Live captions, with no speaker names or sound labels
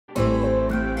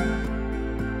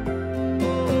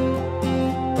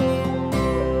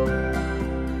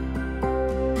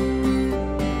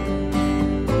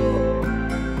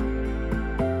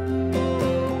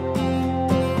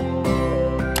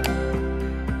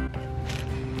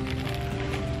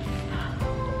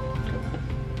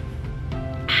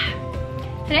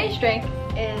Today's drink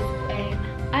is an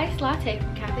iced latte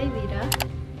from Cafe Vita.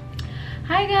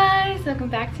 Hi guys, welcome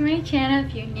back to my channel.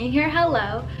 If you're new here,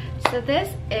 hello. So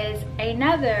this is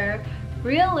another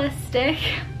realistic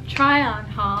try-on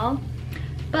haul,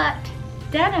 but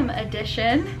denim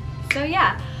edition. So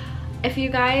yeah, if you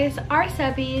guys are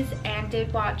subbies and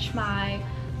did watch my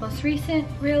most recent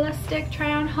realistic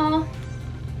try-on haul,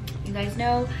 you guys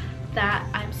know that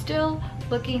I'm still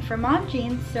looking for mom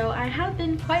jeans, so I have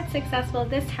been quite successful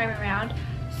this time around.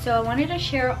 So I wanted to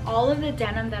share all of the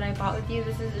denim that I bought with you.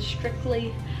 This is a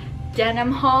strictly denim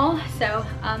haul, so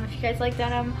if you guys like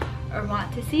denim or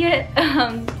want to see it,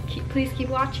 please keep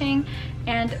watching.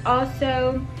 And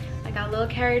also, I got a little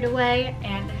carried away,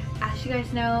 and as you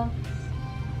guys know,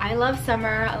 I love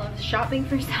summer. I love shopping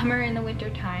for summer in the winter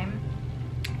time.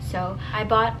 So I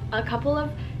bought a couple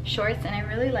of shorts and I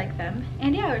really like them.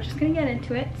 And yeah, we're just gonna get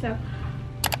into it. So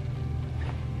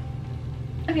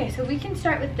okay, so we can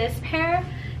start with this pair.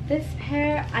 This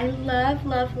pair I love,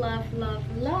 love, love, love,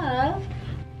 love.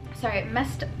 Sorry, it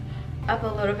messed up a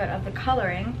little bit of the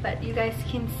coloring, but you guys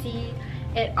can see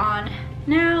it on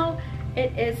now.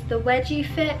 It is the Wedgie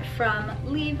fit from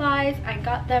Levi's. I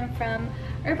got them from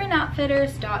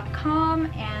urbanoutfitters.com,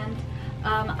 and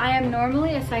I am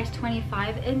normally a size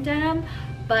 25 in denim,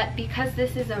 but because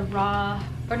this is a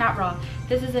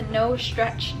this is a no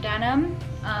stretch denim,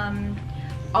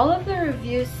 all of the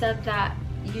reviews said that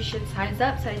you should size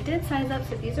up, so I did size up.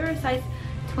 So these are a size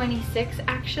 26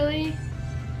 actually.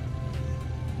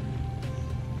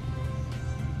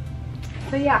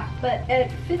 So yeah, but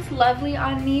it fits lovely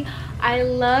on me. I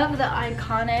love the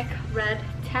iconic red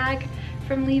tag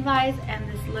from Levi's and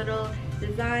this little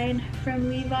design from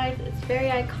Levi's. It's very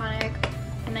iconic.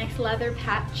 A nice leather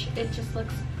patch. It just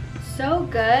looks so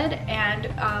good. And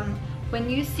when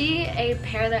you see a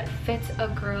pair that fits a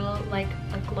girl like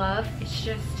a glove, it's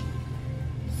just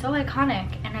so iconic,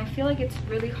 and I feel like it's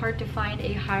really hard to find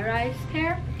a high-rise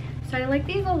pair. So I like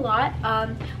these a lot.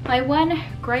 My one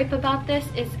gripe about this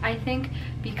is I think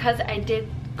because I did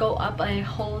go up a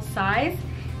whole size,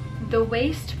 the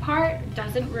waist part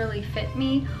doesn't really fit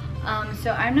me.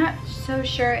 So I'm not so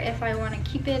sure if I want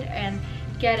to keep it and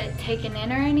get it taken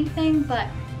in or anything, but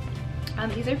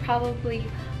these are probably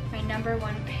my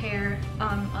 #1 pair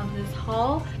of this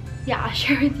haul. Yeah, I'll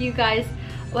share with you guys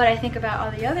what I think about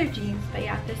all the other jeans, but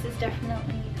yeah, this is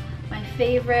definitely my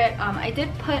favorite. I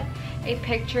did put a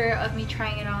picture of me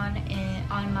trying it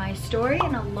on my story,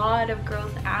 and a lot of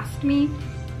girls asked me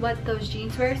what those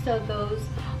jeans were. So those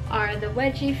are the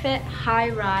Wedgie fit high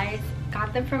rise.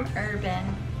 Got them from Urban.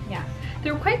 Yeah,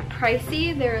 they're quite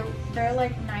pricey. They're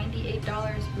like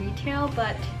 $98 retail,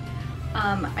 but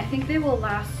I think they will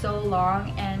last so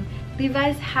long, and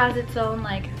Levi's has its own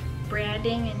like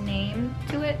branding and name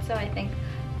to it, so I think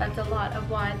that's a lot of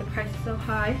why the price is so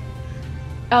high.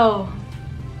 Oh,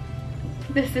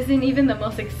 this isn't even the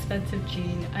most expensive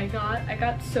jean I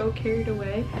got so carried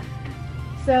away.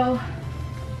 So,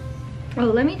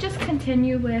 let me just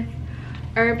continue with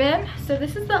Urban. So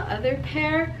this is the other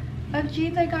pair of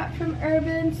jeans I got from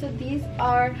Urban. So these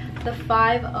are the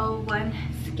 501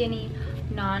 skinny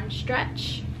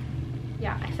non-stretch.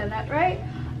 Yeah, I said that right.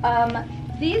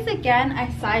 These again I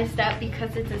sized up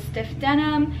because it's a stiff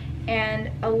denim,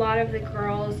 and a lot of the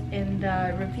girls in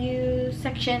the review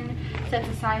section said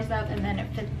to size up, and then it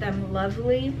fit them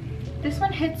lovely. This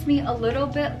one hits me a little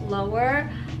bit lower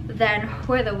than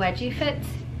where the Wedgie fit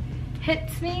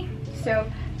hits me, so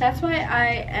that's why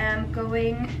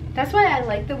that's why I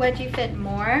like the Wedgie fit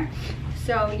more.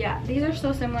 So yeah, these are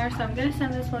so similar, so I'm gonna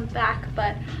send this one back,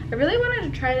 but I really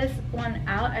wanted to try this one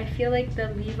out. I feel like the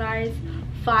Levi's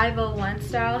 501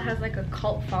 style has like a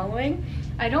cult following.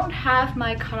 I don't have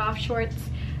my cutoff shorts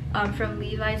from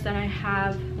Levi's that I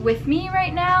have with me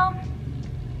right now,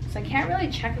 so I can't really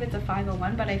check if it's a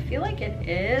 501, but I feel like it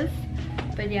is.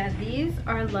 But yeah, these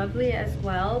are lovely as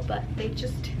well, but they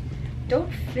just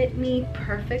don't fit me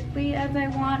perfectly as I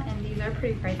want, and these are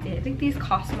pretty pricey. I think these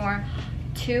cost more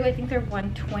too. I think they're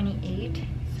 $128,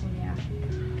 so yeah.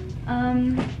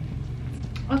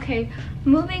 Okay,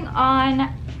 moving on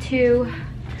to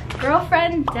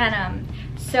Girlfriend Denim.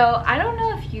 So I don't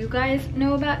know if you guys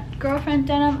know about Girlfriend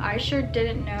Denim. I sure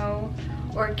didn't know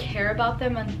or care about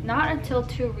them, and not until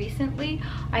too recently.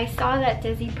 I saw that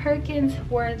Dizzy Perkins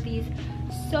wore these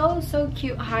so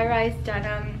cute high-rise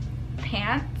denim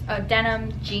pants,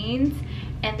 denim jeans,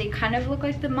 and they kind of look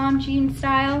like the mom jean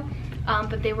style,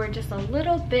 but they were just a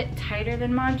little bit tighter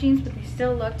than mom jeans, but they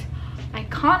still looked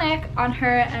iconic on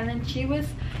her. And then she was,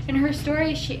 in her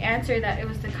story, she answered that it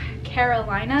was the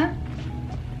Carolina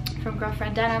from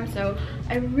Girlfriend Denim, so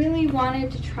I really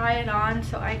wanted to try it on,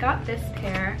 so I got this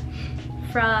pair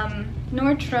from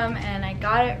Nordstrom and I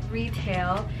got it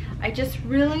retail. I just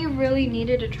really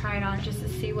needed to try it on just to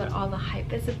see what all the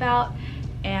hype is about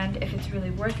and if it's really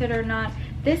worth it or not.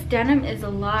 This denim is a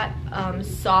lot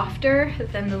softer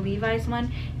than the Levi's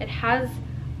one. It has,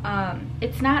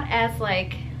 it's not as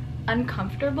like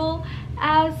uncomfortable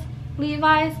as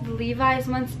Levi's. The Levi's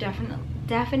ones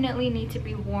definitely need to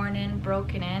be worn in,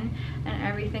 broken in, and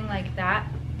everything like that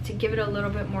to give it a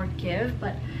little bit more give.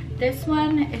 But this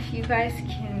one, if you guys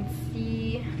can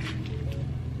see,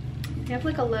 I have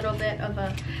like a little bit of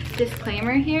a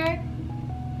disclaimer here.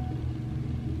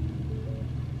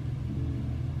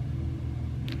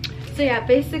 So yeah,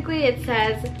 basically it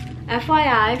says,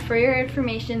 FYI, for your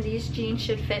information, these jeans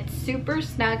should fit super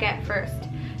snug at first.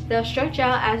 They'll stretch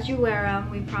out as you wear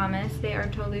them, we promise. They are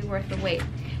totally worth the wait.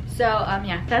 So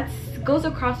yeah, that goes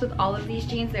across with all of these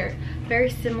jeans. They're very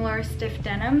similar stiff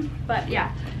denim, but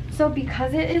yeah. So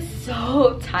because it is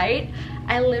so tight,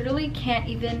 I literally can't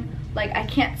even, like, I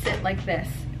can't sit like this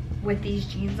with these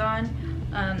jeans on.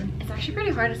 It's actually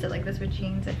pretty hard to sit like this with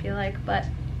jeans, I feel like, but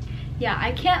yeah,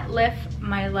 I can't lift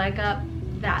my leg up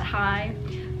that high.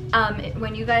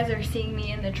 When you guys are seeing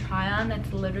me in the try-on,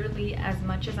 that's literally as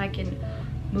much as I can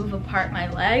move apart my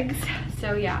legs.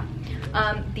 So yeah,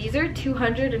 these are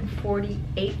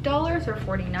 $248 or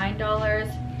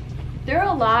 $49. They're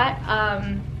a lot.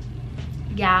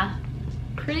 Yeah,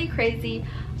 pretty crazy.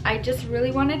 I just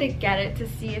really wanted to get it to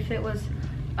see if it was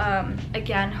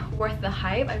again worth the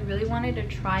hype. I really wanted to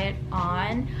try it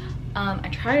on. I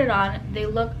tried it on. They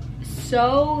look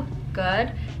so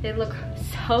good. They look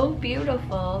so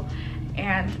beautiful,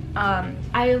 and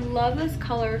I love this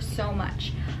color so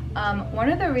much. One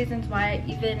of the reasons why I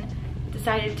even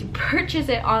decided to purchase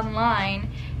it online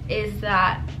is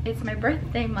that it's my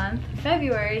birthday month,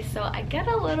 February, so I get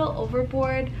a little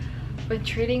overboard with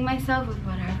treating myself with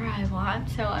whatever I want.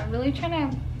 So I'm really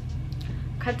trying to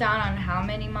cut down on how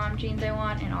many mom jeans I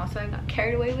want, and also I got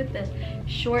carried away with the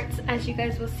shorts, as you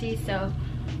guys will see. So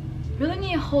really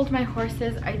need to hold my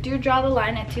horses. I do draw the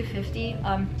line at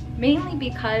 $250, mainly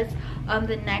because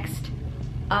the next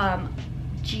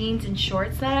jeans and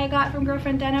shorts that I got from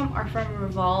GRLFRND Denim are from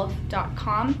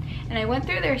revolve.com, and I went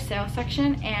through their sale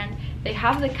section and they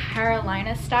have the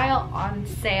Carolina style on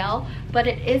sale, but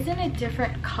it is in a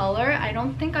different color. I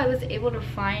don't think I was able to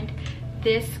find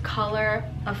this color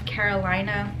of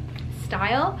Carolina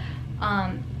style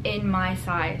in my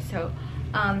size. So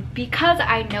because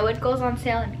I know it goes on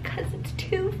sale and because it's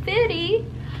 $250,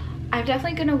 I'm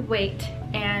definitely gonna wait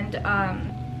and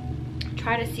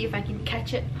try to see if I can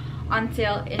catch it on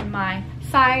sale in my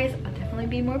size. I'll definitely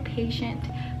be more patient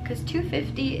because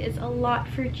 $250 is a lot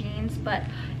for jeans, but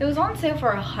it was on sale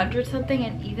for $100 something,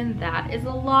 and even that is a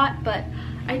lot. But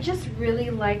I just really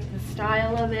like the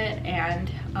style of it, and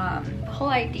the whole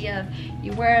idea of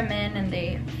you wear them in and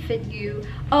they fit you.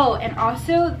 Oh, and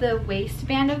also the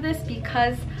waistband of this,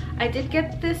 because I did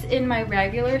get this in my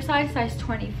regular size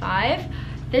 25.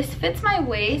 This fits my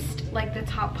waist, like the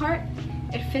top part.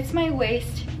 It fits my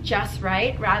waist just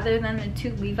right, rather than the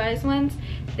two Levi's ones.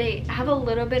 They have a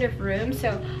little bit of room,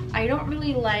 so I don't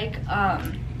really like,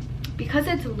 because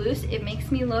it's loose, it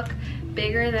makes me look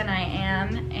bigger than I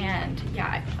am, and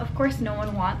yeah, of course no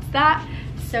one wants that.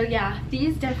 So yeah,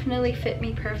 these definitely fit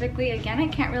me perfectly. Again, I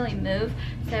can't really move,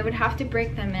 so I would have to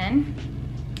break them in.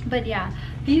 But yeah,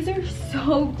 these are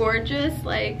so gorgeous.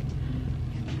 Like,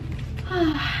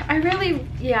 I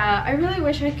really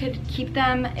wish I could keep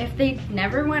them. If they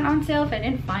never went on sale, if I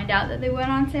didn't find out that they went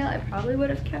on sale, I probably would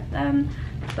have kept them.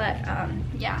 But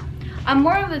yeah, I'm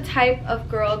more of the type of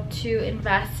girl to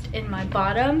invest in my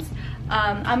bottoms.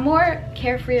 I'm more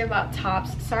carefree about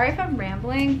tops. Sorry if I'm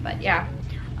rambling, but yeah,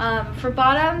 for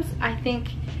bottoms, I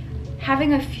think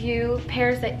having a few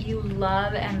pairs that you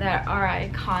love and that are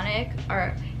iconic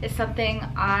is something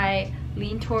I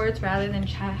lean towards, rather than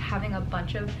having a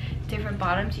bunch of different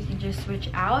bottoms you can just switch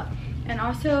out. And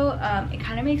also it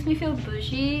kind of makes me feel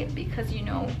bougie, because you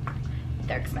know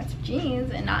they're expensive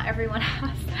jeans and not everyone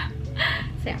has them.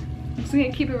 So yeah, I'm just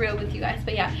gonna keep it real with you guys.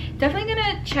 But yeah, definitely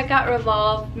gonna check out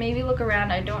Revolve, maybe look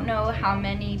around. I don't know how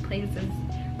many places,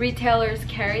 retailers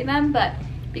carry them, but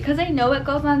because I know it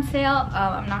goes on sale,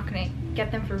 I'm not gonna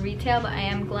get them for retail. But I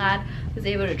am glad I was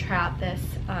able to try out this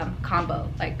combo,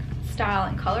 like style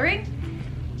and coloring.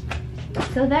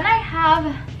 So then I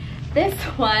have this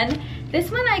one.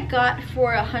 This one I got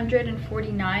for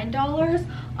 $149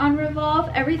 on Revolve.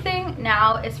 Everything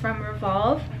now is from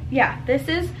Revolve. Yeah, this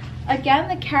is again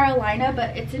the Carolina,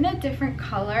 but it's in a different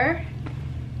color.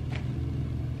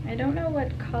 I don't know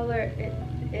what color it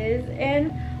is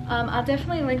in. I'll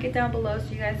definitely link it down below so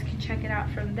you guys can check it out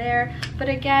from there. But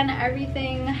again,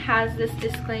 everything has this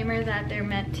disclaimer that they're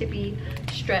meant to be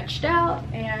stretched out,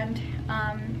 and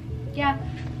yeah,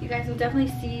 you guys will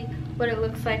definitely see what it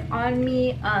looks like on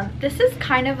me. This is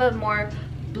kind of a more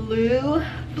blue,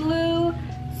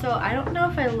 so I don't know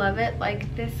if I love it.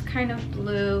 Like, this kind of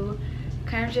blue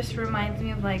kind of just reminds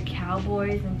me of like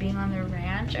cowboys and being on their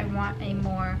ranch. I want a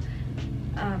more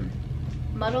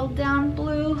muddled down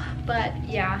blue, but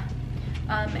yeah,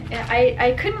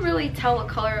 I couldn't really tell what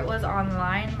color it was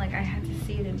online. Like, I had to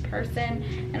see it in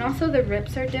person, and also the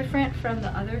rips are different from the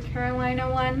other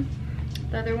Carolina one.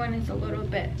 The other one is a little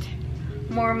bit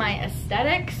more my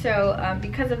aesthetic, so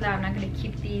because of that I'm not going to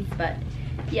keep these. But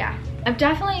yeah, I'm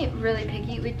definitely really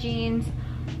picky with jeans.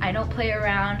 I don't play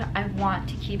around. I want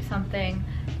to keep something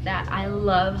that I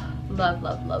love.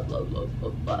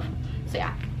 So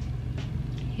yeah,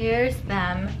 here's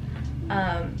them,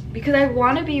 because I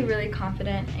want to be really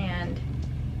confident and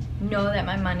know that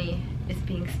my money is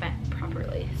being spent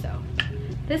properly. So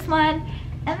this one,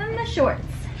 and then the shorts.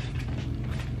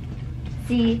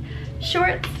 See,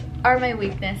 shorts are my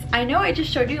weakness. I know I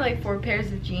just showed you like 4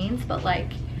 pairs of jeans, but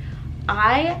like,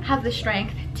 I have the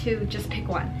strength to just pick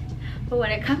one. But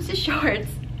when it comes to shorts,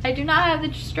 I do not have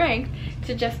the strength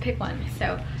to just pick one.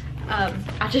 So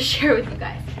I'll just share with you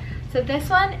guys. So this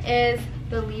one is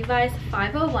the Levi's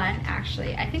 501.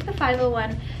 Actually, I think the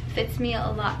 501 fits me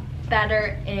a lot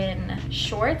better in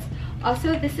shorts.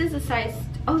 Also, this is a size,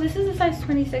 oh, this is a size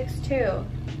 26 too.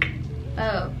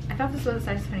 Oh, I thought this was a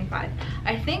size 25.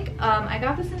 I think I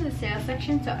got this in the sales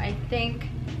section, so I think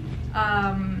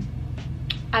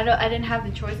I didn't have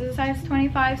the choice of the size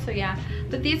 25, so yeah.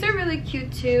 But these are really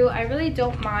cute too. I really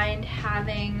don't mind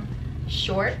having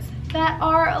shorts that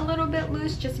are a little bit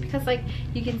loose, just because like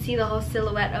you can see the whole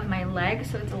silhouette of my leg,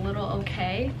 so it's a little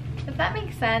okay, if that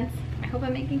makes sense. I hope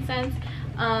I'm making sense.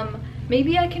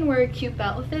 Maybe I can wear a cute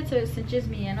belt with it so it cinches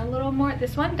me in a little more.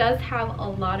 This one does have a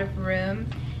lot of room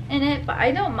in it, but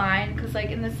I don't mind, because like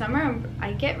in the summer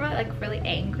I get really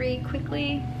angry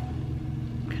quickly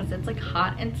because it's like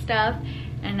hot and stuff,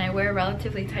 and I wear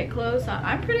relatively tight clothes, so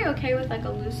I'm pretty okay with like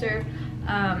a looser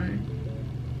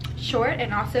short.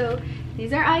 And also,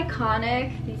 these are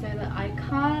iconic. These are the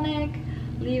iconic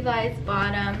Levi's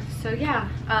bottoms. So yeah,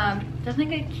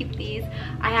 definitely gonna keep these.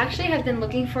 I actually have been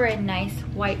looking for a nice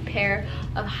white pair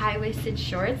of high-waisted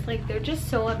shorts. Like, they're just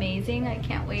so amazing. I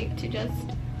can't wait to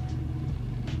just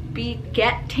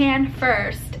get tan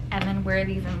first and then wear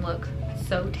these and look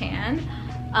so tan.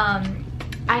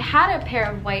 I had a pair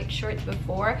of white shorts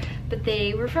before, but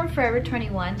they were from Forever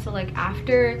 21, so like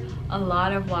after a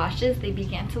lot of washes they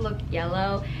began to look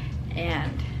yellow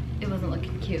and it wasn't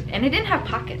looking cute, and it didn't have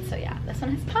pockets. So yeah, this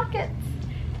one has pockets.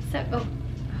 So oh,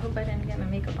 I hope I didn't get my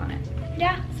makeup on it.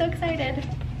 Yeah, so excited.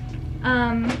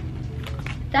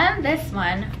 Then this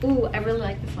one, ooh, I really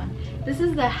like this one. This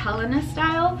is the Helena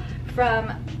style from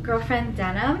GRLFRND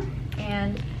Denim,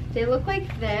 and they look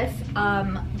like this.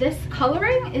 This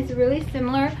coloring is really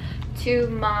similar to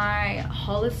my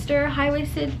Hollister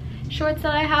high-waisted shorts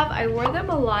that I have. I wore them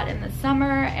a lot in the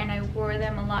summer, and I wore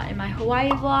them a lot in my Hawaii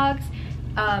vlogs,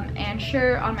 and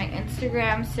sure, on my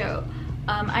Instagram. So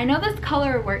I know this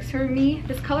color works for me.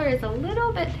 This color is a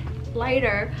little bit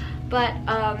lighter, but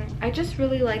I just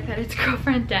really like that it's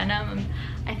GRLFRND Denim.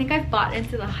 I think I've bought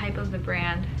into the hype of the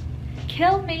brand.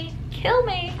 Kill me, kill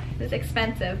me. It's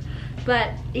expensive,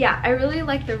 but yeah, I really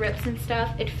like the rips and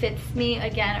stuff. It fits me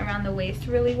again around the waist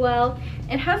really well.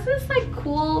 It has this like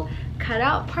cool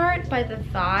cutout part by the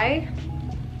thigh.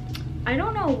 I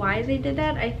don't know why they did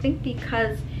that. I think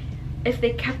because if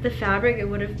they kept the fabric, it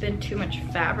would have been too much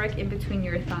fabric in between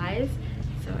your thighs.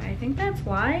 So I think that's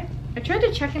why. I tried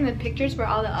to check in the pictures for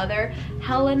all the other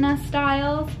Helena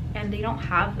styles, and they don't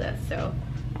have this, so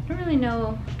I don't really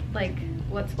know like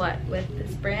what's what with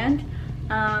this brand.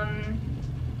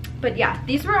 But yeah,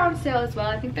 these were on sale as well.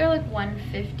 I think they're like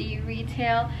 $150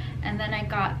 retail, and then I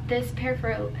got this pair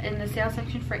in the sale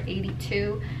section for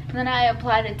 $82, and then I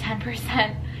applied a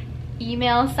 10%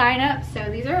 email sign up,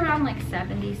 so these are around like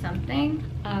 70 something.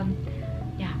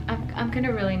 Yeah, I'm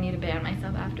gonna really need to ban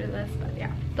myself after this, but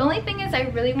yeah. The only thing is I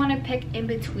really want to pick in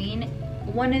between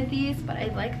one of these, but I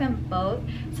like them both.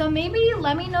 So maybe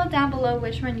let me know down below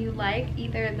which one you like,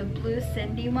 either the blue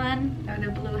Cindy one or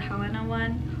the blue Helena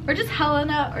one, or just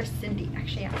Helena or Cindy.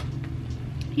 Actually,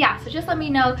 yeah, so just let me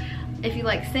know if you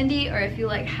like Cindy or if you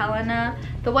like Helena.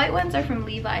 The white ones are from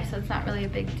Levi's, so it's not really a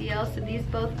big deal. So these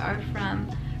both are from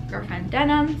GRLFRND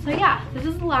Denim. So yeah, this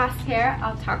is the last pair.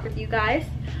 I'll talk with you guys.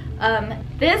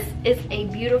 This is a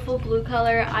beautiful blue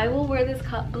color. I will wear this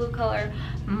blue color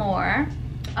more.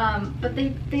 but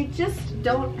they just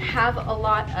don't have a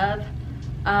lot of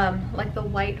like the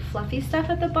white fluffy stuff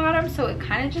at the bottom, so it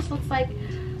kind of just looks like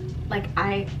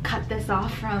I cut this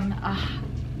off from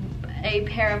a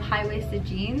pair of high-waisted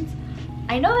jeans.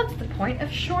 I know that's the point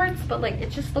of shorts, but like it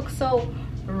just looks so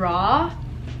raw,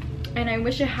 and I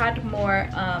wish it had more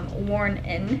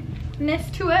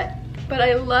worn-in-ness to it. But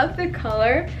I love the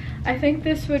color. I think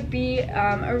this would be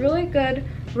a really good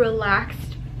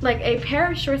relaxed, like a pair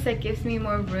of shorts that gives me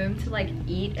more room to like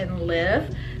eat and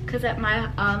live, because at my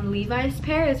Levi's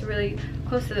pair is really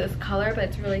close to this color, but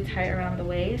it's really tight around the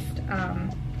waist.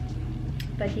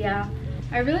 But yeah,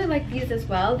 I really like these as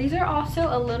well. These are also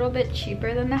a little bit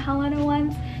cheaper than the Helena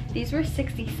ones. These were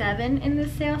 $67 in the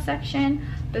sale section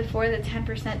before the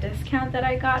 10% discount that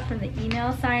I got from the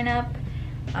email sign up.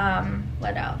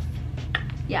 What else?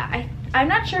 Yeah, I'm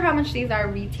not sure how much these are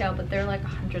retail, but they're like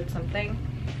 100 something.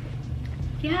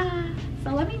 Yeah,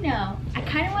 so let me know. I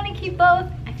kind of want to keep both.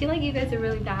 I feel like you guys are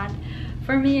really bad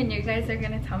for me, and you guys are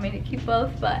gonna tell me to keep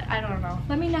both, but I don't know.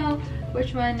 Let me know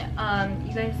which one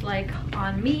you guys like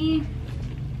on me.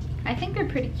 I think they're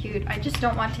pretty cute. I just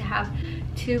don't want to have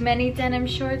too many denim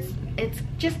shorts. It's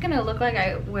just gonna look like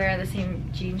I wear the same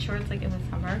jean shorts like in the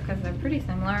summer, because they're pretty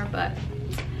similar. But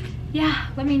yeah,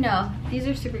 let me know. These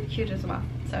are super cute as well.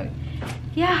 So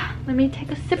yeah, let me take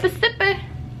a sipper.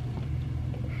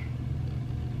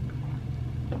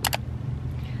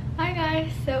 Hi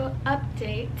guys, so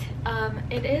update.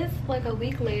 It is like a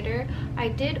week later. I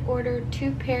did order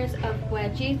 2 pairs of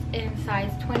wedgies in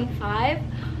size 25.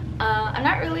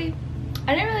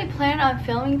 I didn't really plan on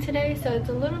filming today, so it's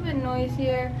a little bit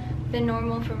noisier than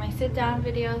normal for my sit down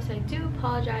video, so I do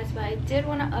apologize, but I did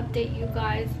want to update you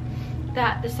guys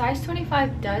that the size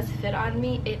 25 does fit on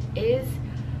me. It is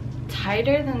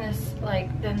tighter than this,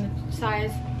 than the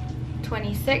size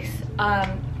 26,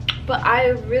 but I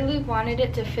really wanted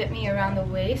it to fit me around the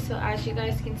waist. So as you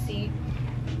guys can see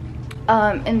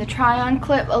in the try on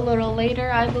clip a little later,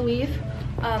 I believe,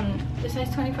 the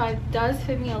size 25 does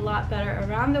fit me a lot better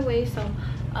around the waist. So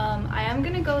I am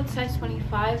gonna go with size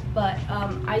 25, but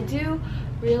I do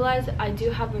realize I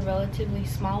do have a relatively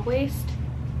small waist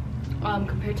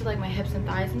compared to like my hips and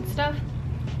thighs and stuff.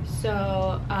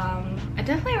 So I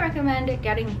definitely recommend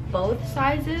getting both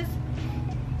sizes.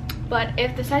 But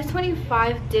if the size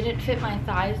 25 didn't fit my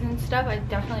thighs and stuff, I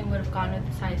definitely would have gone with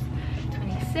the size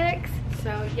 26.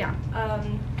 So yeah,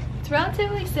 it's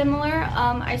relatively similar.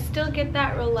 I still get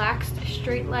that relaxed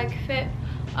straight leg fit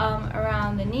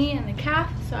around the knee and the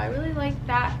calf, so I really like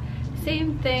that.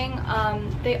 Same thing,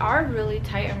 they are really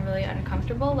tight and really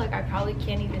uncomfortable. Like I probably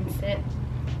can't even sit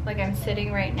like I'm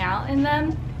sitting right now in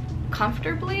them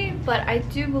comfortably, but I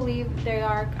do believe they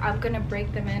are, I'm gonna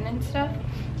break them in and stuff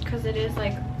because it is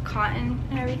like cotton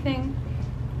and everything.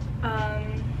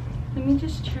 Let me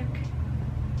just check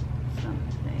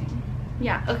something.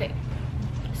 Yeah, okay,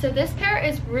 so this pair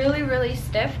is really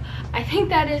stiff. I think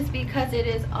that is because it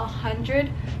is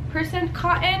 100%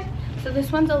 cotton, so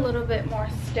this one's a little bit more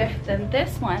stiff than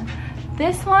this one.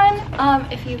 This one,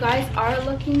 if you guys are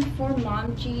looking for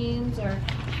mom jeans or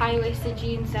high-waisted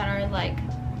jeans that are like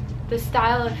the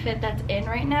style of fit that's in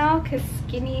right now, because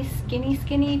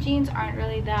skinny jeans aren't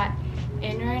really that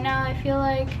in right now, I feel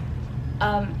like,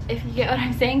 if you get what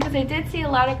I'm saying, because I did see a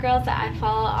lot of girls that I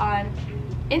follow on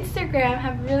Instagram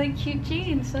have really cute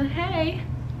jeans. So hey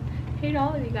to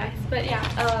all of you guys. But yeah,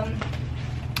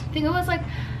 I think it was like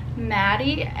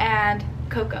Maddie and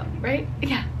Coco, right?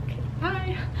 Yeah, okay,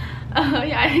 hi.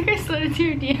 Yeah, I think I slid into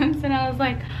your DMs and I was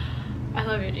like, I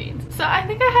love your jeans. So I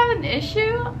think I have an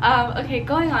issue. Okay,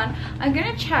 going on, I'm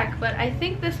gonna check, but I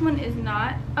think this one is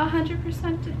not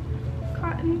 100%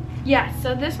 cotton. Yeah,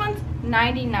 so this one's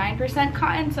 99%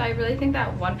 cotton, so I really think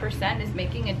that 1% is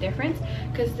making a difference,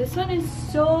 because this one is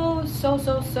so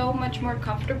much more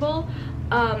comfortable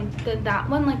than that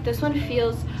one. Like this one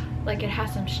feels like it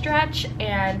has some stretch,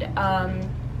 and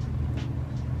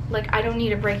like I don't need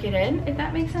to break it in, if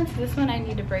that makes sense. This one I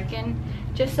need to break in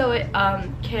just so it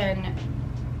can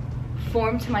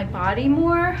form to my body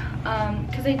more,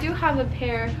 because I do have a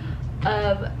pair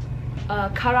of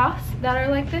cutoffs that are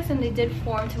like this, and they did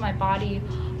form to my body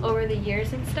over the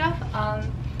years and stuff.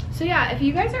 So yeah, if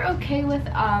you guys are okay with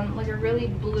like a really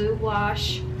blue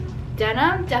wash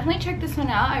denim, definitely check this one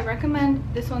out. I recommend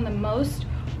this one the most.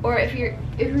 Or if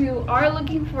you are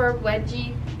looking for Levi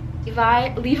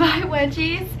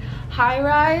wedgies, high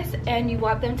rise, and you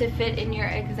want them to fit in your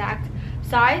exact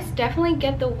size, definitely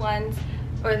get the ones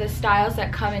or the styles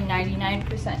that come in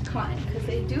 99% cotton, because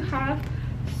they do have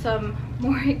some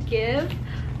more give.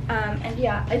 And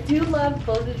yeah, I do love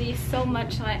both of these so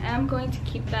much, so I am going to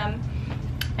keep them.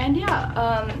 And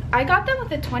yeah, I got them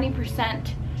with a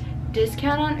 20%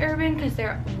 discount on Urban because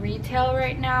they're retail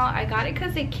right now. I got it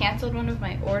because they canceled one of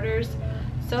my orders.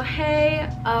 So hey,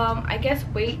 I guess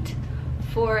wait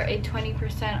for a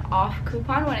 20% off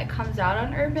coupon when it comes out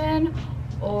on Urban,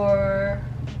 or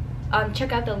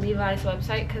check out the Levi's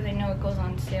website because I know it goes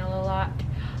on sale a lot.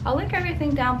 I'll link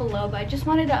everything down below, but I just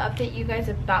wanted to update you guys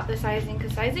about the sizing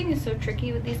because sizing is so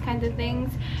tricky with these kinds of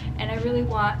things, and I really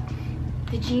want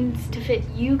the jeans to fit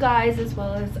you guys as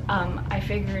well as I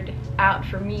figured out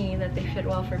for me that they fit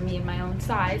well for me in my own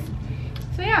size.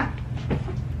 So yeah,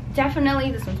 definitely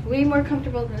this one's way more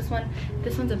comfortable than this one.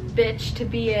 This one's a bitch to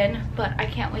be in, but I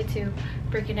can't wait to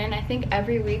break it in. I think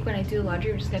every week when I do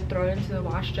laundry, I'm just gonna throw it into the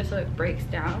wash just so it breaks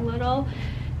down a little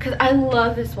because I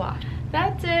love this wash.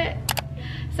 That's it.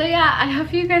 So yeah, I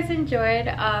hope you guys enjoyed.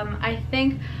 I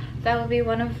think that will be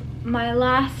one of my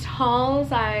last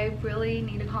hauls. I really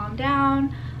need to calm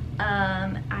down.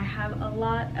 I have a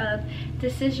lot of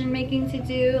decision making to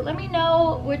do. Let me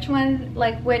know which one,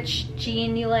 like which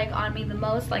jean you like on me the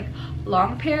most, like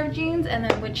long pair of jeans, and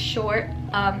then which short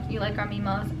you like on me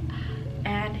most.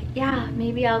 And yeah,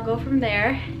 maybe I'll go from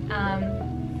there.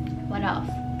 What else?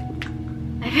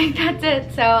 I think that's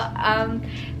it. So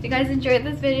if you guys enjoyed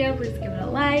this video, please give it a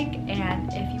like,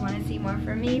 and if you want to see more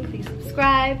from me, please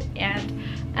subscribe, and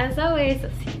as always,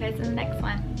 I'll see you guys in the next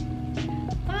one.